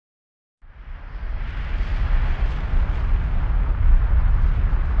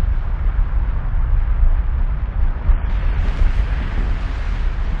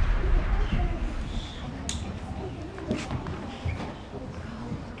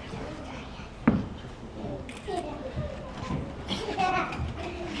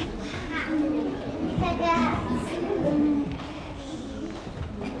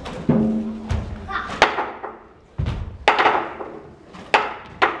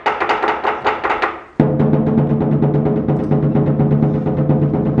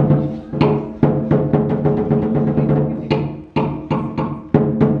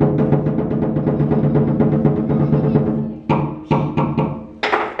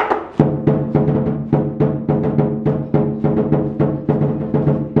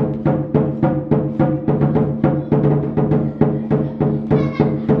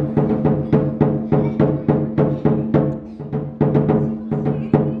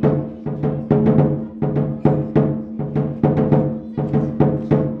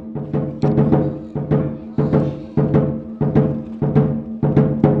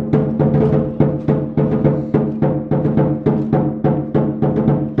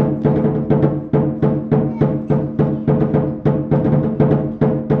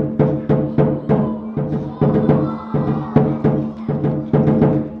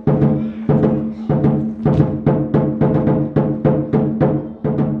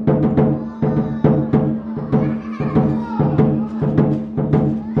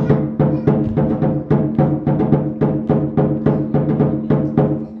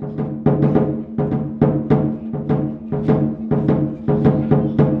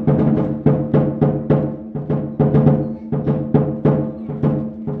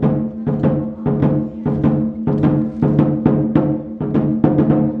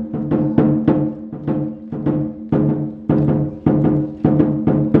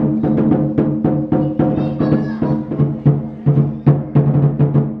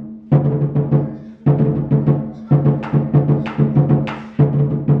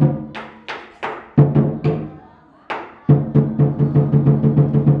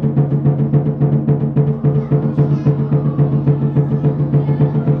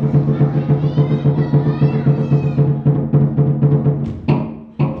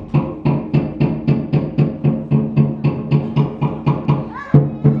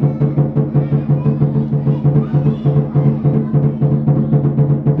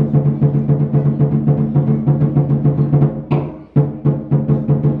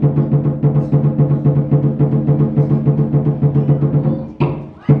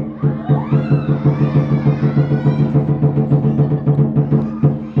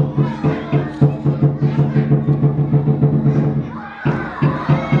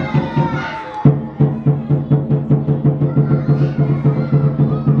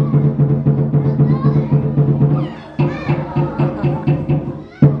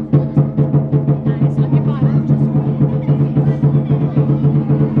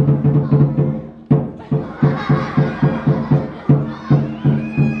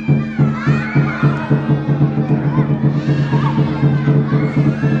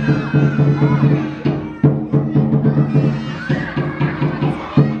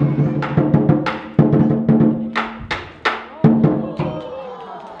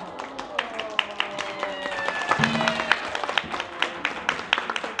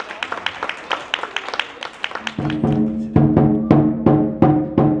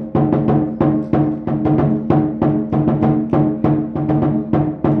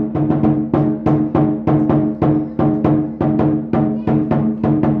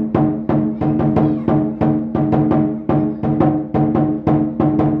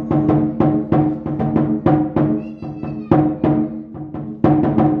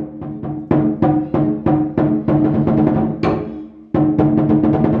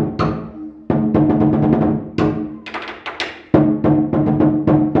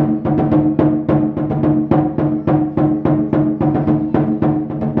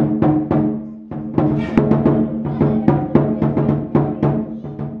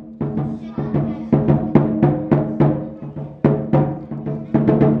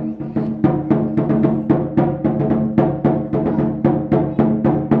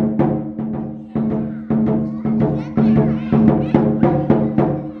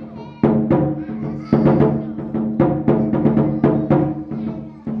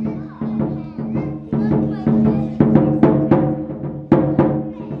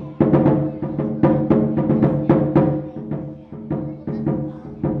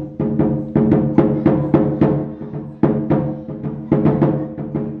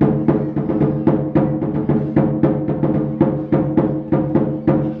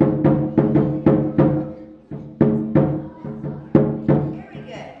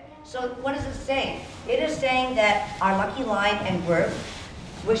So what does it say? It is saying that our lucky line and group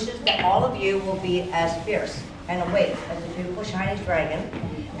wishes that all of you will be as fierce and awake as a beautiful shiny dragon,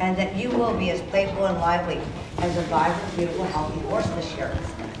 and that you will be as playful and lively as a vibrant, beautiful, healthy horse this year.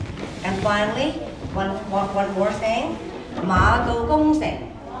 And finally, one more thing, Ma Go Gong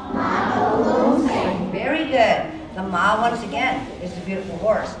Sing. Ma Go Gong Sing. Very good. The Ma, once again, is the beautiful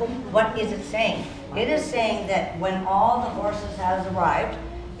horse. What is it saying? It is saying that when all the horses have arrived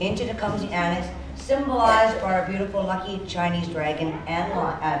into Tecumseh Annex, symbolized by our beautiful lucky Chinese dragon and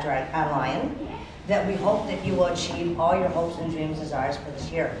lion, that we hope that you will achieve all your hopes and dreams and desires for this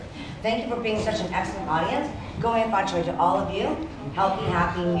year. Thank you for being such an excellent audience. Going back to all of you, healthy,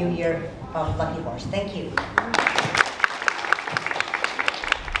 happy New Year of Lucky Horse. Thank you.